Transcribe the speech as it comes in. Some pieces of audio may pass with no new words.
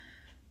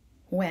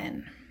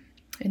When,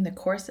 in the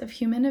course of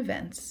human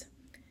events,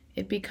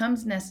 it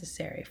becomes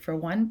necessary for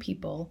one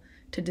people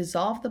to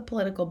dissolve the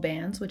political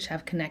bands which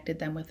have connected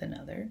them with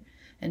another,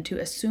 and to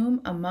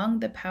assume among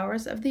the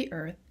powers of the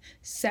earth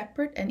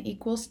separate and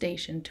equal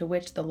station to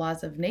which the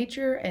laws of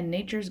nature and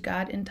nature's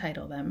God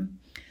entitle them,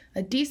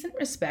 a decent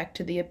respect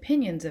to the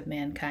opinions of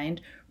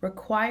mankind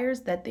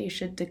requires that they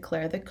should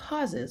declare the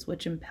causes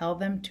which impel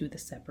them to the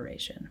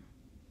separation.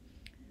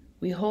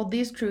 We hold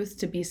these truths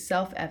to be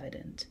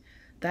self-evident,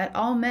 that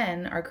all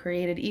men are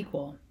created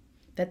equal,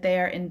 that they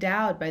are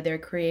endowed by their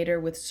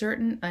Creator with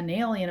certain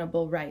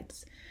unalienable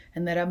rights,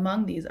 and that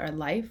among these are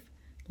life,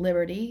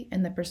 liberty,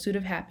 and the pursuit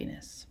of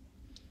happiness.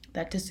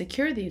 That to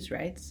secure these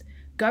rights,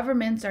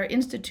 governments are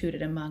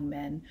instituted among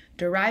men,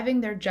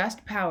 deriving their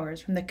just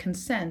powers from the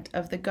consent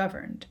of the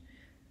governed.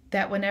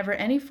 That whenever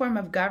any form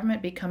of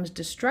government becomes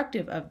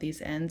destructive of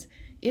these ends,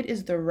 it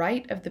is the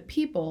right of the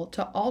people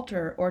to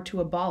alter or to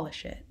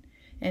abolish it,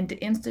 and to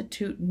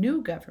institute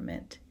new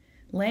government,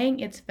 laying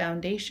its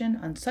foundation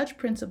on such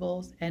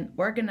principles and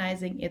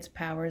organizing its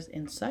powers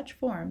in such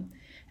form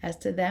as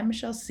to them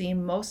shall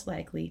seem most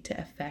likely to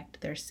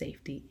affect their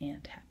safety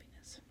and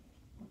happiness.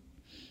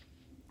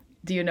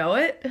 Do you know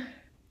it?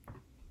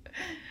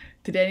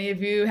 Did any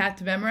of you have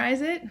to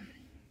memorize it?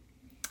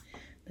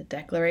 The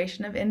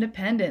Declaration of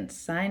Independence,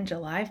 signed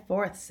July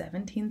 4th,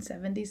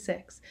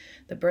 1776.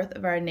 The birth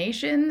of our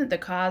nation, the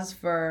cause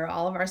for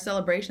all of our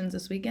celebrations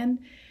this weekend,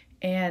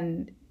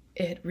 and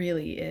it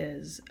really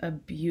is a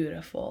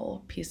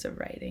beautiful piece of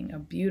writing, a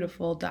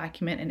beautiful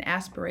document, an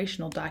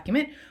aspirational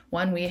document,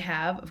 one we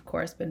have, of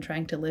course, been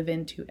trying to live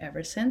into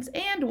ever since,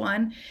 and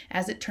one,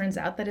 as it turns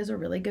out, that is a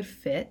really good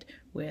fit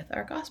with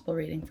our gospel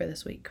reading for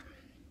this week.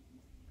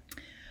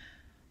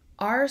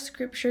 Our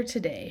scripture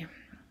today,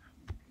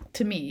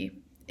 to me,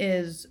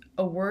 is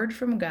a word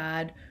from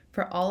God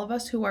for all of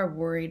us who are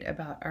worried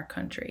about our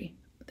country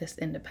this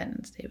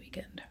Independence Day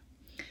weekend.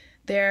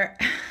 There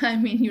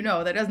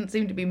doesn't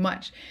seem to be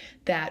much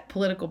that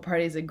political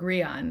parties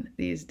agree on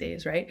these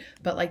days, right?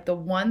 But like the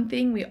one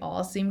thing we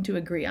all seem to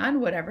agree on,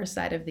 whatever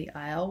side of the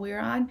aisle we're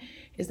on,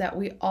 is that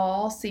we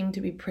all seem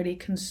to be pretty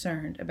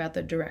concerned about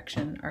the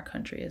direction our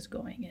country is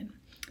going in.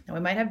 Now,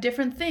 we might have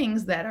different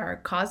things that are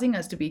causing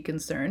us to be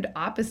concerned,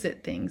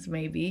 opposite things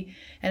maybe,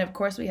 and of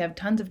course we have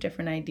tons of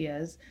different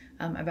ideas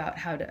about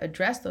how to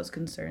address those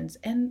concerns,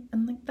 and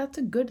like that's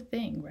a good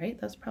thing, right?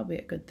 That's probably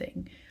a good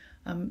thing.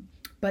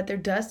 But there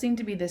does seem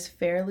to be this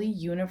fairly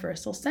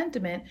universal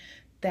sentiment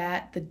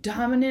that the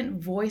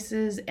dominant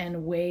voices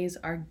and ways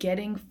are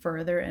getting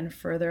further and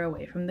further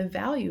away from the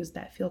values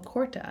that feel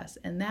core to us.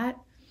 And that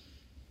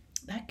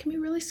can be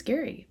really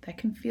scary. That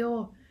can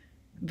feel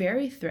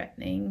very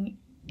threatening,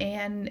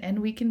 and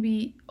we can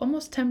be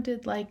almost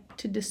tempted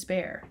to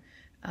despair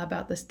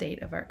about the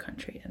state of our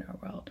country and our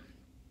world.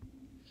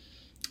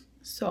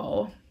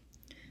 So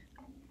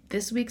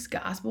this week's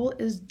gospel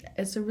is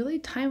a really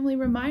timely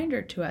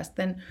reminder to us.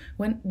 Then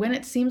when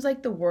it seems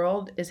like the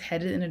world is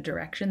headed in a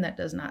direction that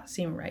does not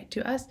seem right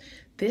to us,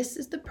 this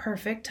is the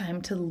perfect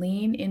time to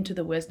lean into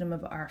the wisdom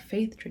of our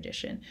faith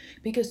tradition,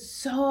 because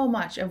so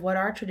much of what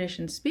our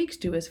tradition speaks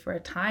to is for a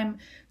time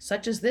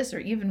such as this, or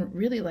even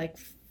really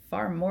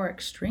far more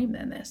extreme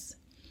than this.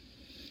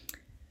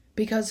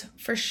 Because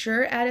for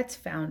sure at its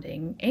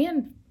founding,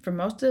 and for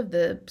most of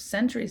the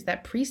centuries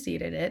that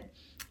preceded it,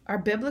 our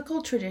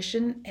biblical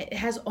tradition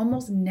has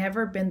almost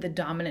never been the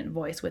dominant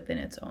voice within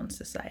its own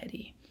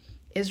society.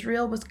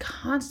 Israel was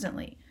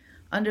constantly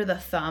under the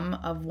thumb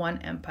of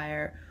one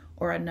empire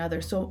or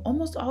another. So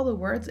almost all the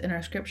words in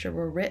our scripture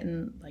were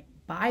written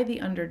by the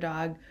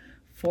underdog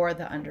for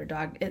the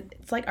underdog.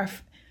 It's like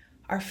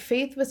our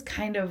faith was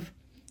kind of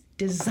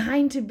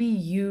designed to be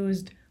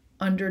used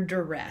under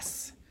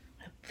duress.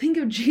 Think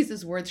of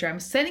Jesus' words here. I'm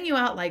sending you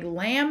out like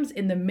lambs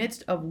in the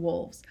midst of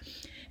wolves.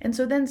 And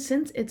so then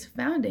since its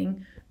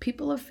founding,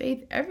 people of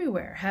faith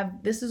everywhere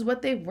this is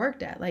what they've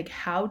worked at.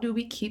 How do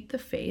we keep the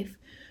faith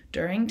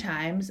during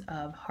times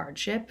of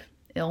hardship,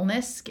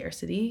 illness,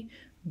 scarcity,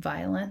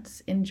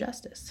 violence,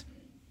 injustice?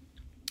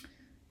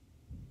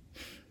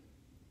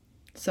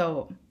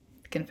 So,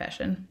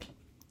 confession.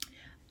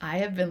 I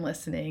have been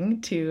listening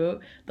to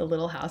the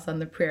Little House on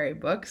the Prairie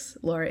books,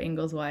 Laura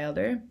Ingalls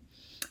Wilder,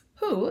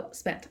 who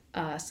spent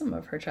some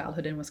of her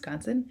childhood in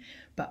Wisconsin.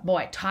 But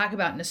boy, talk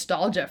about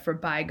nostalgia for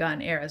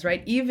bygone eras,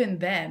 right? Even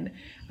then,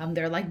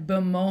 they're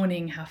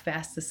bemoaning how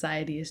fast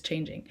society is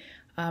changing.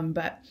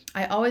 But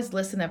I always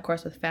listen, of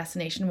course, with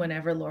fascination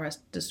whenever Laura's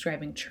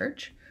describing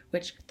church,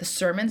 which the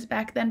sermons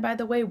back then, by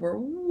the way, were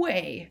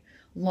way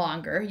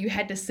longer. You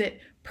had to sit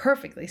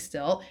perfectly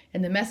still,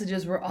 and the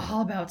messages were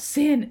all about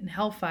sin and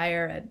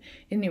hellfire. And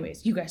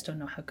anyways, you guys don't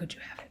know how good you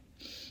have it.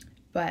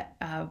 But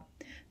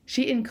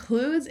she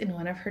includes in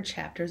one of her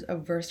chapters a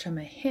verse from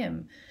a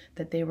hymn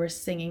that they were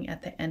singing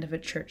at the end of a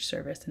church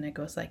service, and it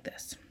goes like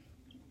this.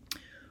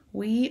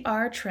 We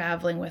are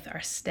traveling with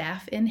our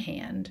staff in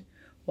hand,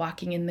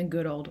 walking in the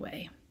good old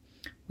way.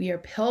 We are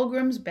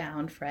pilgrims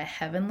bound for a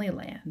heavenly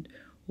land,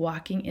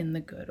 walking in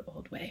the good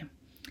old way.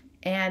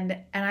 And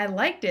I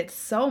liked it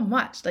so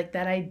much, like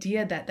that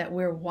idea that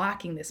we're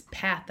walking this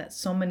path that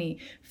so many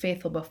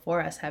faithful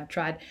before us have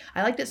trod.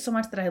 I liked it so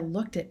much that I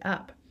looked it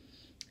up.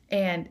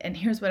 And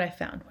here's what I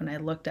found when I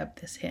looked up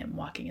this hymn,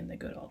 Walking in the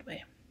Good Old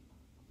Way.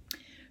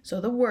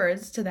 So the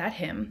words to that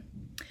hymn,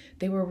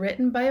 they were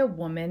written by a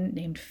woman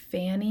named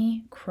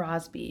Fanny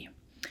Crosby.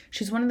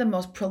 She's one of the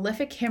most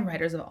prolific hymn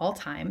writers of all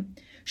time.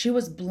 She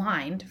was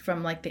blind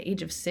from like the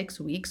age of 6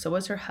 weeks. So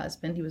was her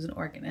husband. He was an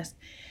organist.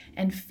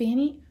 And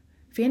Fanny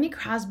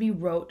Crosby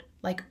wrote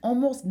like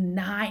almost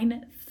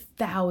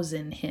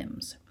 9,000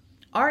 hymns.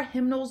 Our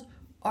hymnals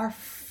are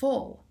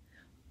full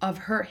of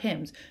her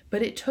hymns,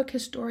 but it took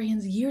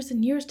historians years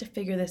and years to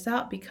figure this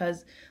out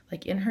because,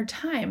 like, in her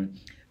time,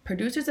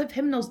 producers of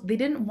hymnals, they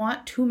didn't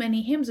want too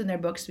many hymns in their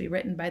books to be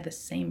written by the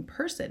same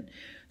person.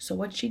 So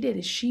what she did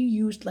is she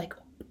used like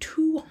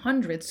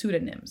 200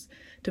 pseudonyms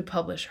to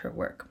publish her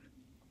work.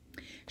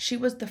 She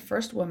was the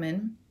first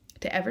woman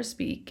to ever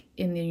speak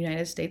in the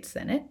United States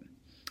Senate.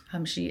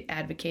 She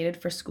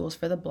advocated for schools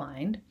for the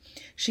blind.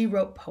 She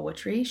wrote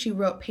poetry. She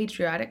wrote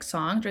patriotic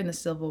songs during the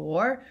Civil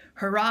War.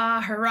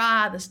 Hurrah,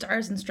 hurrah, the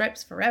stars and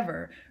stripes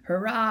forever.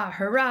 Hurrah,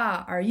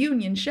 hurrah, our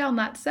union shall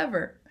not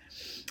sever.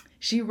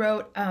 She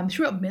wrote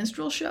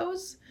minstrel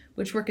shows,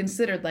 which were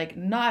considered like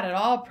not at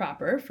all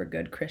proper for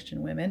good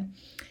Christian women.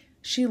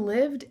 She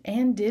lived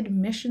and did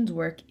missions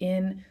work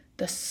in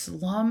the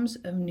slums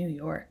of New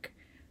York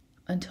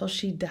until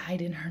she died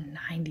in her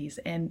 90s.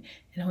 And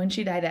when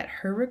she died, at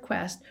her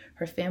request,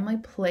 her family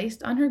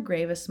placed on her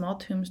grave a small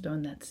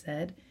tombstone that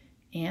said,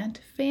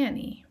 Aunt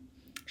Fanny,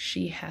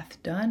 she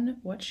hath done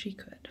what she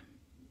could.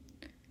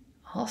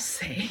 I'll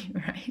say,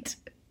 right?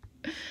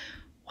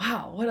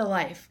 Wow, what a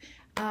life.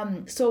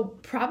 So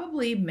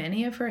probably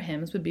many of her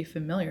hymns would be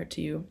familiar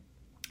to you.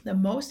 The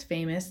most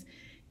famous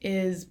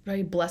is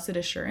probably Blessed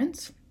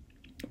Assurance.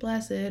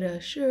 Blessed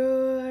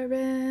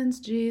assurance,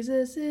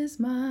 Jesus is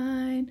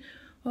mine.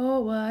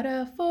 Oh, what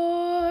a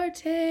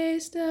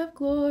foretaste of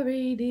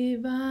glory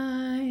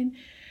divine.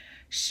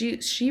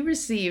 She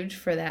received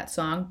for that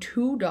song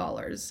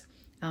 $2,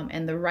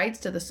 and the rights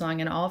to the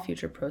song and all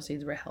future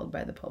proceeds were held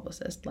by the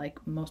publicist, like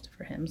most of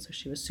her hymns, so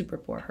she was super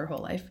poor her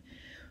whole life.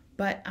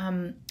 But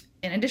in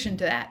addition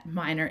to that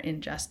minor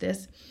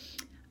injustice,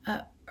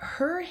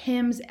 her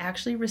hymns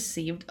actually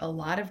received a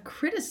lot of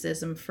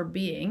criticism for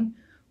being,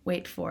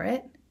 wait for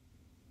it,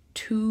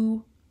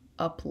 too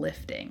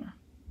uplifting.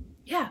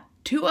 Yeah,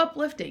 too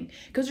uplifting.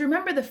 Because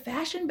remember, the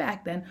fashion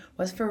back then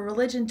was for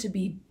religion to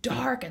be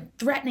dark and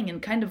threatening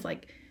and kind of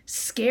like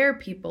scare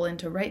people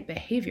into right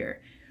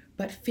behavior.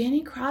 But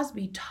Fanny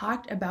Crosby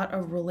talked about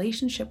a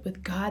relationship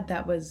with God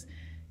that was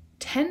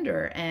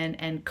tender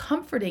and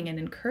comforting and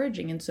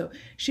encouraging. And so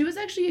she was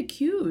actually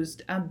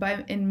accused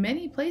in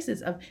many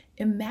places of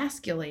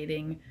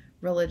emasculating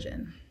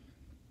religion.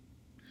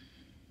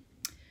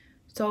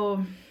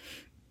 So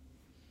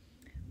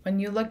when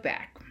you look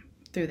back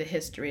through the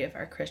history of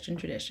our Christian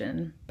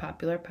tradition,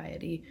 popular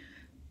piety,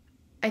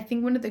 I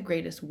think one of the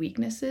greatest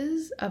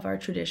weaknesses of our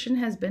tradition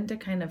has been to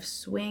kind of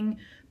swing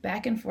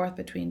back and forth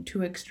between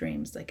two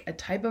extremes, like a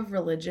type of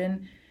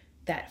religion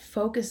that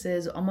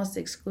focuses almost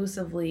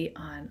exclusively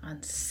on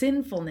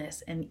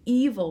sinfulness and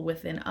evil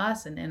within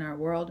us and in our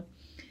world.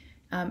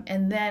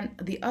 And then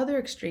the other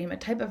extreme, a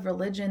type of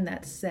religion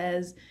that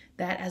says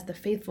that as the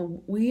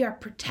faithful, we are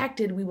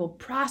protected, we will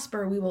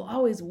prosper, we will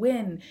always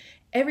win.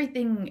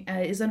 Everything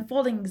is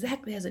unfolding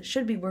exactly as it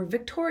should be. We're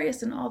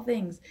victorious in all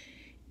things.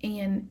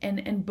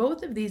 And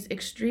both of these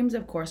extremes,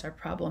 of course, are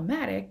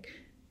problematic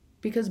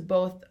because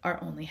both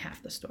are only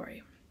half the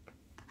story.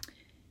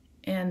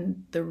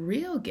 And the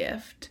real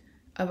gift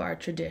of our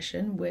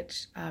tradition,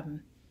 which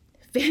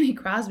Fanny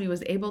Crosby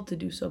was able to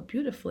do so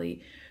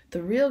beautifully,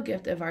 the real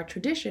gift of our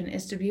tradition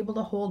is to be able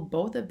to hold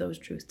both of those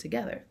truths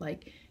together.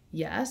 Like,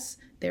 yes,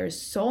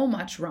 there's so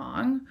much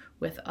wrong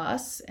with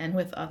us and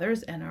with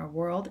others and our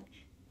world,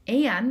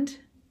 and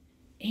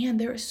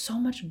there is so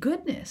much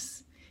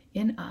goodness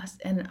in us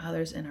and in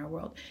others in our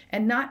world.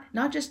 And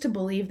not just to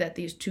believe that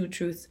these two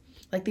truths,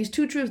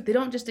 they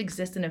don't just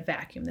exist in a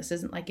vacuum. This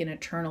isn't like an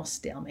eternal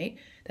stalemate,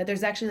 that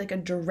there's actually like a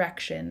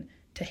direction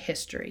to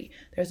history.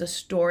 There's a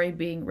story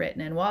being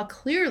written. And while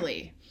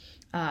clearly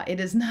it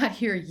is not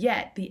here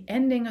yet, the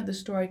ending of the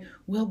story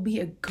will be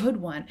a good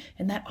one.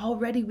 And that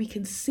already we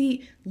can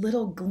see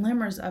little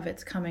glimmers of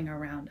it's coming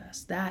around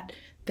us. That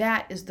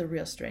is the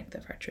real strength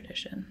of our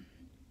tradition.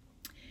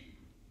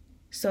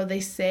 So they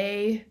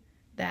say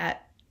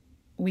that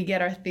we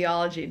get our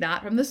theology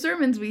not from the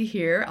sermons we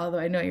hear, although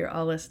I know you're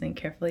all listening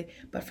carefully,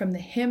 but from the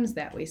hymns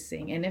that we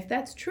sing. And if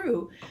that's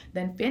true,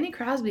 then Fanny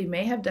Crosby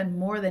may have done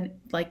more than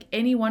like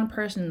any one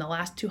person in the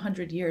last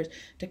 200 years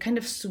to kind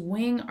of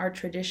swing our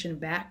tradition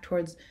back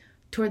towards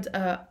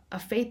a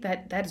faith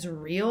that is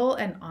real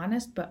and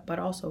honest, but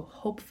also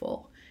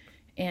hopeful.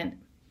 And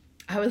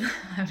I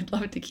would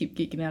love to keep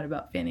geeking out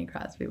about Fanny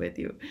Crosby with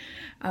you.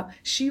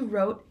 She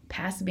wrote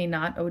 "Pass Me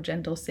Not, O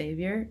Gentle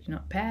Savior,"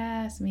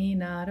 "Pass me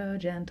not, O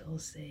gentle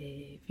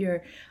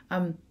Savior,"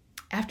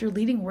 after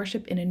leading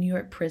worship in a New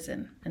York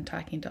prison and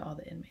talking to all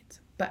the inmates.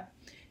 But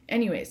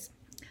anyways,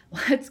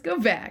 let's go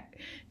back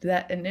to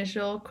that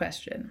initial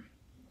question.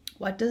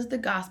 What does the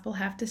gospel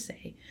have to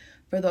say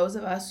for those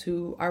of us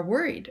who are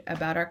worried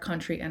about our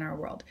country and our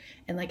world?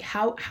 And like,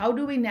 how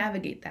do we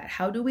navigate that?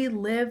 How do we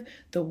live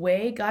the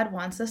way God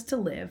wants us to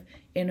live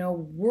in a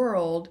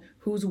world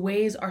whose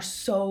ways are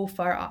so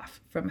far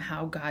off from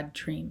how God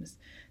dreams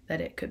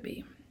that it could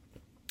be?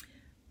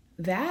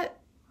 That's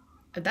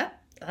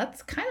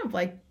kind of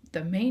like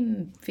the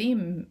main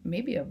theme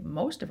maybe of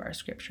most of our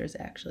scriptures,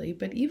 actually.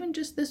 But even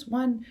just this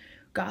one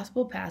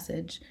gospel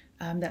passage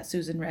that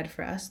Susan read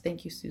for us,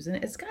 thank you, Susan,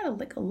 it's got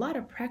a lot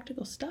of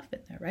practical stuff in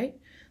there, right?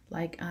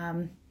 Like,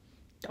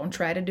 don't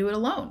try to do it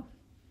alone.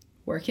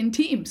 Work in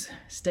teams,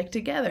 stick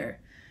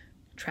together,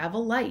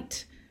 travel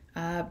light,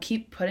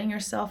 keep putting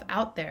yourself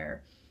out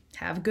there,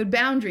 have good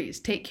boundaries,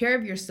 take care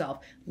of yourself,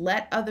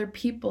 let other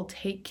people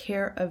take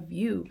care of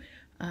you.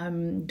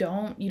 You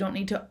don't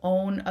need to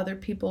own other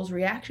people's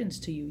reactions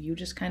to you. You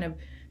just kind of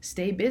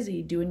stay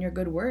busy doing your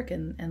good work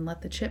and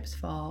let the chips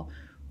fall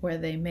where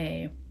they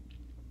may.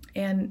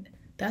 And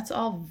that's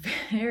all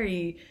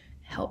very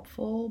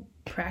helpful,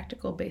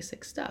 practical,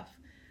 basic stuff.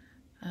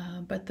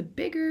 But the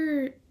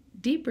bigger,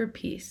 deeper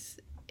piece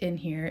in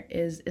here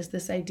is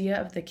this idea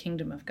of the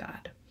kingdom of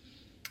God.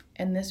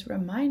 And this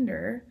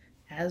reminder,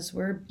 as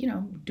we're,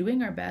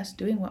 doing our best,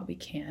 doing what we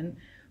can,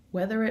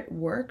 whether it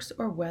works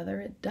or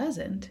whether it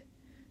doesn't,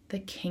 the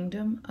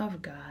kingdom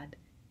of God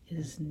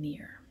is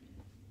near.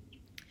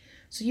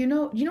 So in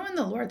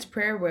the Lord's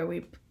Prayer where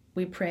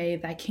we pray,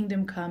 thy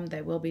kingdom come, thy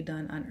will be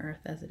done on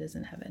earth as it is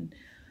in heaven.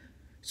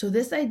 So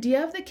this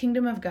idea of the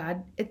kingdom of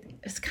God,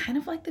 it's kind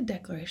of like the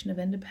Declaration of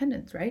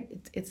Independence, right?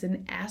 It's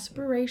an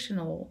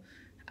aspirational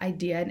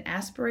idea,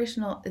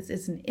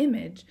 it's an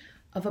image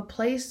of a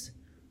place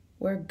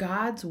where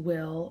God's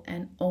will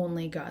and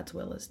only God's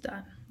will is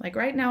done. Like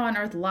right now on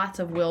earth, lots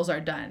of wills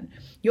are done.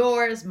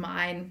 Yours,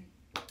 mine,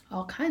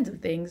 all kinds of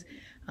things.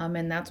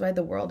 And that's why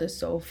the world is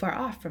so far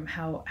off from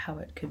how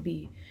it could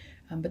be.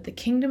 But the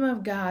kingdom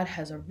of God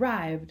has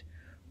arrived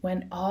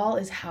when all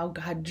is how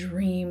God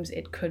dreams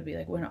it could be,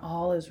 like when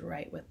all is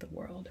right with the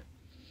world.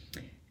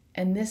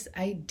 And this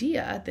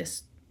idea,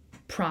 this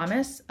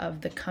promise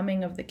of the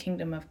coming of the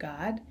kingdom of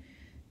God,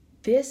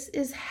 this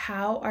is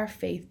how our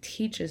faith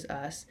teaches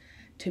us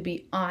to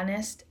be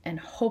honest and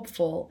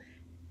hopeful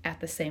at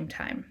the same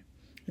time.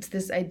 It's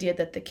this idea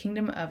that the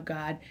kingdom of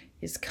God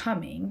is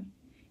coming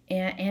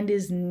and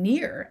is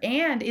near,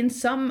 and in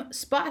some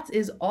spots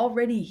is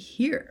already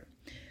here.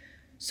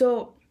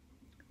 So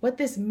what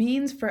this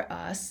means for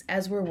us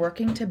as we're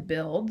working to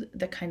build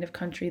the kind of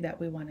country that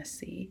we want to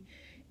see,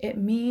 it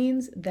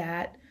means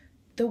that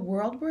the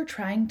world we're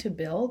trying to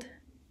build,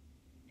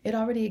 it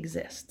already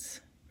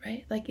exists,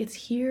 right? Like it's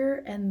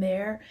here and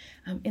there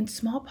in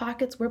small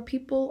pockets where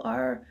people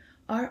are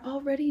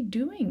already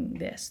doing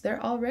this.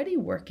 They're already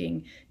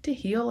working to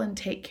heal and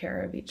take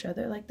care of each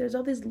other. Like there's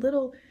all these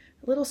little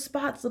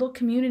spots, little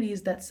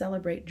communities that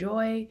celebrate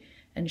joy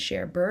and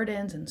share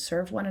burdens and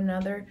serve one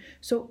another.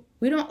 So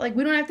we don't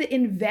have to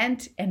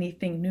invent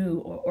anything new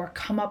or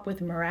come up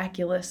with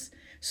miraculous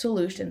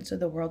solutions to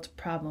the world's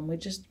problem. We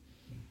just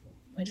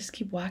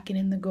keep walking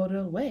in the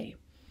Godel way.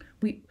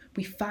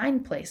 We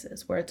find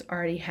places where it's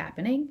already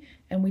happening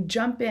and we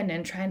jump in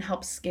and try and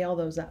help scale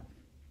those up.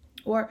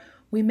 Or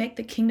we make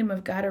the kingdom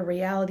of God a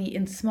reality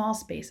in small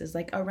spaces,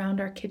 like around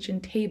our kitchen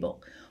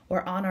table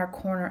or on our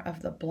corner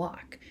of the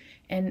block.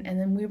 And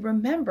then we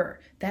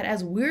remember that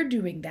as we're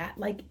doing that,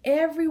 like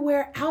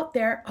everywhere out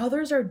there,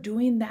 others are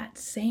doing that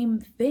same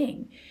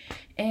thing.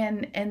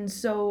 And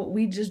so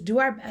we just do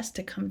our best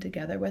to come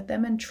together with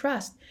them and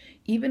trust,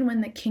 even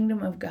when the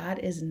kingdom of God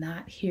is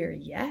not here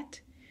yet,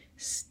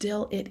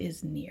 still it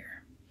is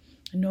near.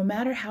 No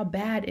matter how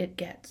bad it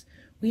gets,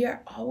 we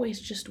are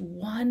always just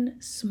one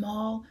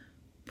small,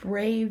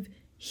 brave,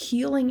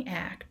 healing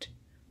act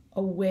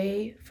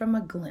away from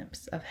a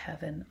glimpse of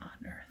heaven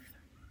on earth.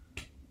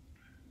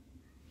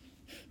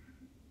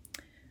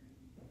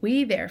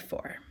 We,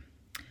 therefore,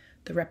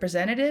 the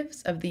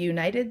representatives of the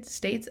United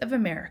States of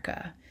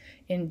America,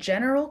 in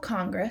General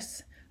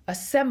Congress,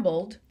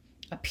 assembled,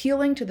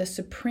 appealing to the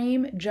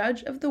Supreme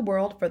Judge of the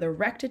world for the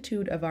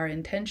rectitude of our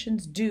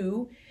intentions,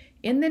 do,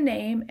 in the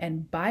name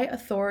and by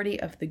authority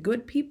of the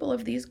good people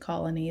of these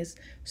colonies,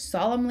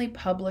 solemnly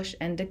publish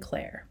and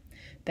declare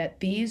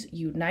that these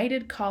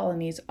united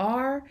colonies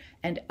are,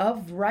 and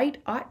of right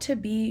ought to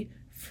be,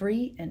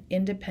 free and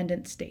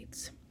independent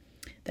states,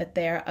 that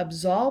they are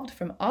absolved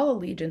from all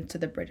allegiance to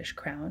the British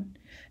Crown,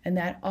 and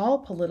that all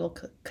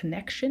political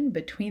connection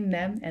between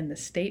them and the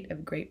state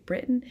of Great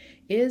Britain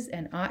is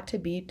and ought to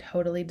be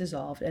totally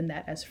dissolved, and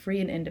that as free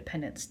and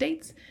independent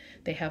states,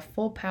 they have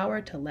full power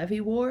to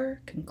levy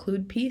war,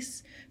 conclude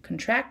peace,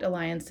 contract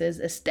alliances,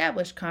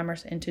 establish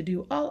commerce, and to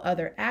do all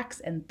other acts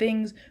and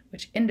things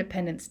which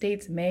independent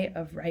states may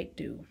of right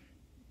do.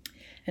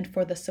 And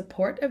for the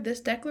support of this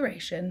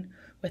declaration,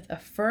 with a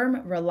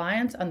firm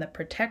reliance on the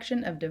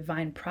protection of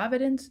divine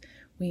providence,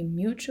 we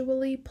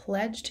mutually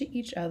pledge to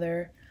each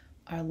other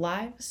our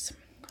lives,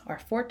 our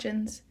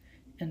fortunes,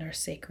 and our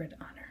sacred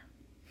honor.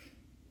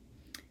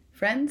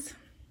 Friends,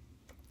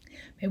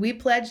 May we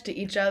pledge to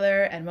each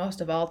other, and most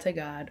of all to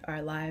God,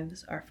 our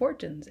lives, our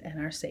fortunes,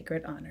 and our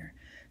sacred honor.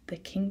 The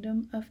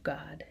kingdom of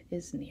God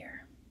is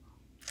near.